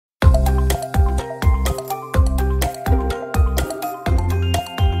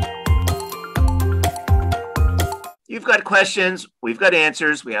You've got questions. We've got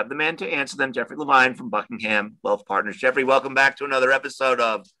answers. We have the man to answer them. Jeffrey Levine from Buckingham Wealth Partners. Jeffrey, welcome back to another episode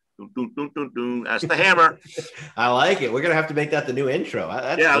of Ask the Hammer. I like it. We're going to have to make that the new intro.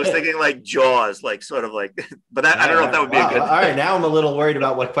 I was thinking like Jaws, like sort of like, but I don't know if that would be a good. All right. Now I'm a little worried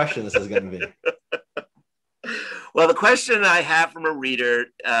about what question this is going to be. Well, the question I have from a reader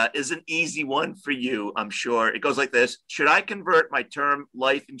is an easy one for you, I'm sure. It goes like this. Should I convert my term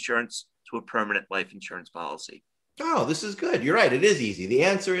life insurance to a permanent life insurance policy? Oh, this is good. You're right. It is easy. The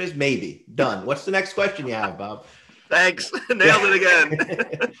answer is maybe. Done. What's the next question you have, Bob? Thanks. Nailed it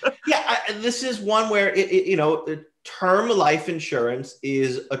again. This is one where, term life insurance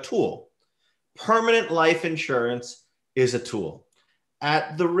is a tool. Permanent life insurance is a tool.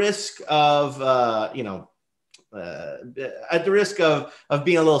 At the risk of,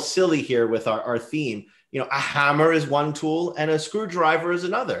 being a little silly here with our theme, a hammer is one tool and a screwdriver is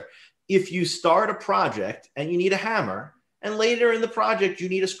another. If you start a project and you need a hammer, and later in the project you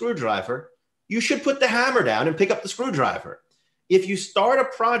need a screwdriver, you should put the hammer down and pick up the screwdriver. If you start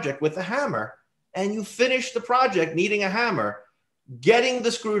a project with a hammer and you finish the project needing a hammer, getting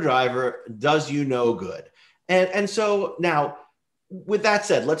the screwdriver does you no good. And so now, with that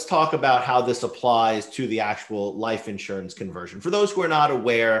said, let's talk about how this applies to the actual life insurance conversion. For those who are not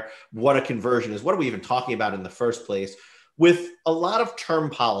aware what a conversion is, what are we even talking about in the first place? With a lot of term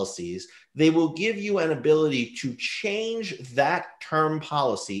policies, they will give you an ability to change that term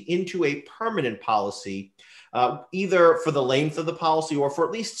policy into a permanent policy, either for the length of the policy or for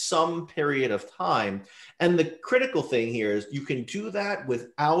at least some period of time. And the critical thing here is you can do that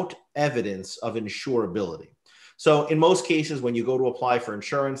without evidence of insurability. So in most cases, when you go to apply for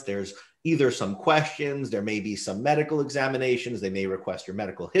insurance, there's either some questions, there may be some medical examinations, they may request your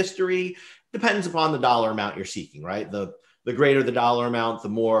medical history, depends upon the dollar amount you're seeking, right? The greater the dollar amount, the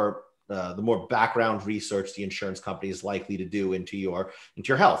more background research the insurance company is likely to do into your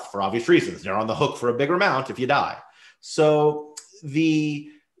health for obvious reasons. They're on the hook for a bigger amount if you die. So the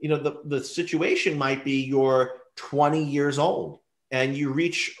situation might be you're 20 years old and you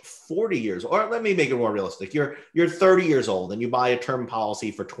reach 40 years, or let me make it more realistic. You're 30 years old and you buy a term policy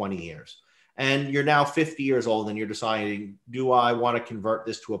for 20 years. And you're now 50 years old and you're deciding, do I want to convert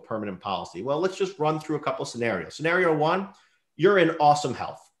this to a permanent policy? Well, let's just run through a couple of scenarios. Scenario one, you're in awesome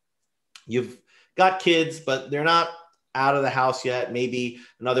health. You've got kids, but they're not out of the house yet. Maybe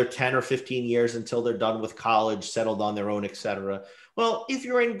another 10 or 15 years until they're done with college, settled on their own, etc. Well, if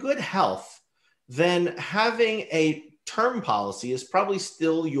you're in good health, then having a term policy is probably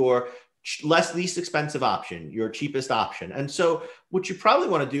still your least expensive option, your cheapest option. And so what you probably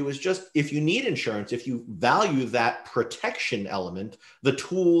want to do is just, if you need insurance, if you value that protection element, the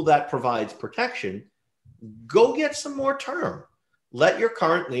tool that provides protection, go get some more term. Let your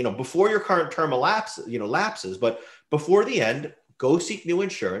current, before your current term lapses, but before the end, go seek new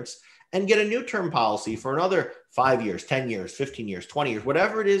insurance and get a new term policy for another 5 years, 10 years, 15 years, 20 years,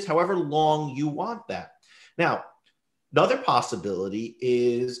 whatever it is, however long you want that. Now, another possibility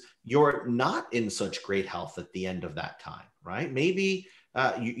is you're not in such great health at the end of that time, right? Maybe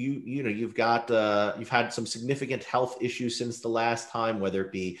you've had some significant health issues since the last time, whether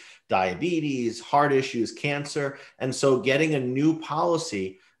it be diabetes, heart issues, cancer. And so getting a new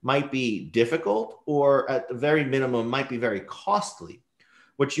policy might be difficult, or at the very minimum might be very costly.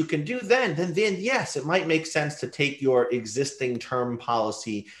 What you can do then yes, it might make sense to take your existing term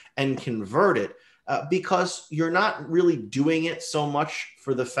policy and convert it. Because you're not really doing it so much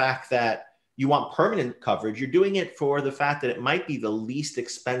for the fact that you want permanent coverage. You're doing it for the fact that it might be the least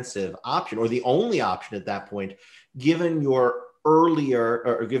expensive option or the only option at that point, given your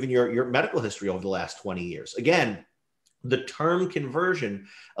your medical history over the last 20 years. Again, the term conversion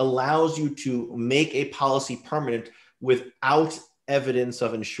allows you to make a policy permanent without evidence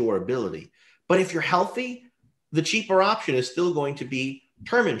of insurability. But if you're healthy, the cheaper option is still going to be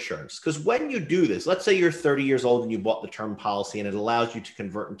term insurance. Because when you do this, let's say you're 30 years old and you bought the term policy and it allows you to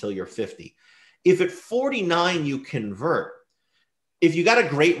convert until you're 50. If at 49 you convert, if you got a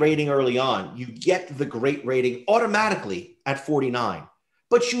great rating early on, you get the great rating automatically at 49,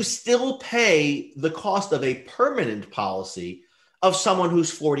 but you still pay the cost of a permanent policy of someone who's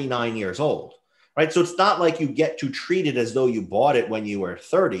 49 years old, right? So it's not like you get to treat it as though you bought it when you were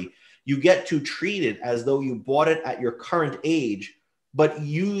 30. You get to treat it as though you bought it at your current age, but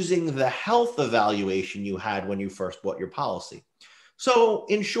using the health evaluation you had when you first bought your policy. So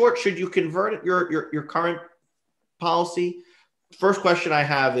in short, should you convert your current policy? First question I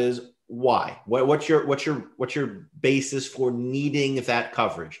have is why? What's your basis for needing that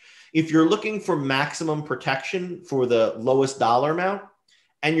coverage? If you're looking for maximum protection for the lowest dollar amount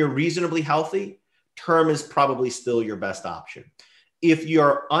and you're reasonably healthy, term is probably still your best option. If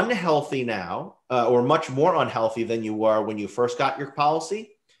you're unhealthy now, or much more unhealthy than you were when you first got your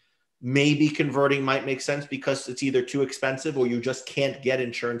policy, maybe converting might make sense because it's either too expensive or you just can't get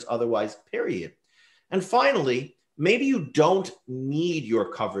insurance otherwise, period. And finally, maybe you don't need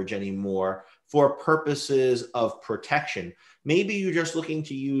your coverage anymore for purposes of protection. Maybe you're just looking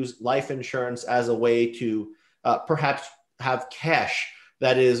to use life insurance as a way to perhaps have cash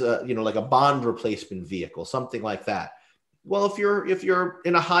that is, like a bond replacement vehicle, something like that. Well, if you're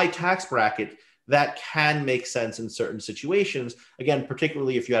in a high tax bracket, that can make sense in certain situations. Again,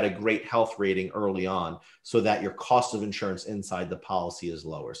 particularly if you had a great health rating early on, so that your cost of insurance inside the policy is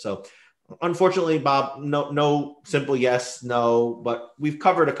lower. So unfortunately, Bob, no simple yes, no, but we've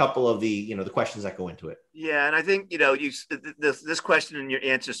covered a couple of the questions that go into it. Yeah, and I think this question and your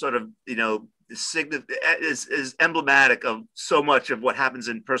answer sort of is emblematic of so much of what happens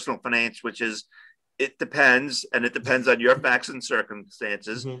in personal finance, which is it depends, and it depends on your facts and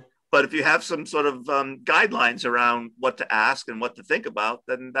circumstances. Mm-hmm. But if you have some sort of guidelines around what to ask and what to think about,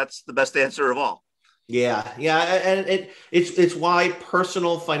 then that's the best answer of all. Yeah, and it's why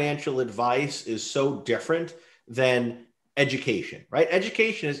personal financial advice is so different than education, right?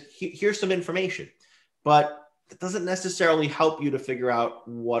 Education is here's some information, but it doesn't necessarily help you to figure out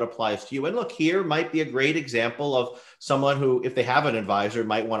what applies to you. And look, here might be a great example of someone who, if they have an advisor,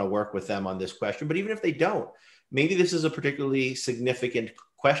 might want to work with them on this question. But even if they don't, maybe this is a particularly significant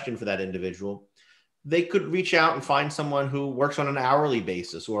question for that individual. They could reach out and find someone who works on an hourly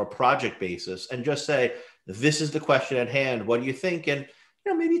basis or a project basis and just say, this is the question at hand. What do you think? And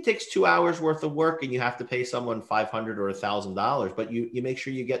maybe it takes 2 hours worth of work and you have to pay someone $500 or $1,000, but you make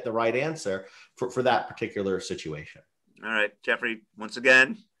sure you get the right answer for that particular situation. All right, Jeffrey, once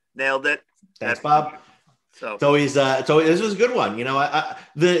again, nailed it. Thanks, Bob. So this was a good one.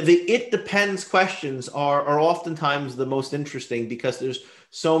 The it depends questions are oftentimes the most interesting because there's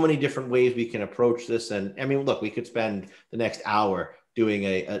so many different ways we can approach this. And I mean, look, we could spend the next hour doing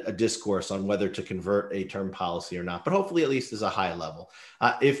a discourse on whether to convert a term policy or not, but hopefully at least as a high level.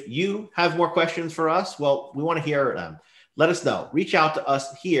 If you have more questions for us, well, we want to hear them. Let us know. Reach out to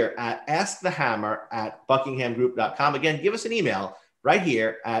us here at askthehammer@buckinghamgroup.com. Again, give us an email right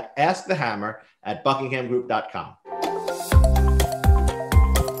here at askthehammer@buckinghamgroup.com.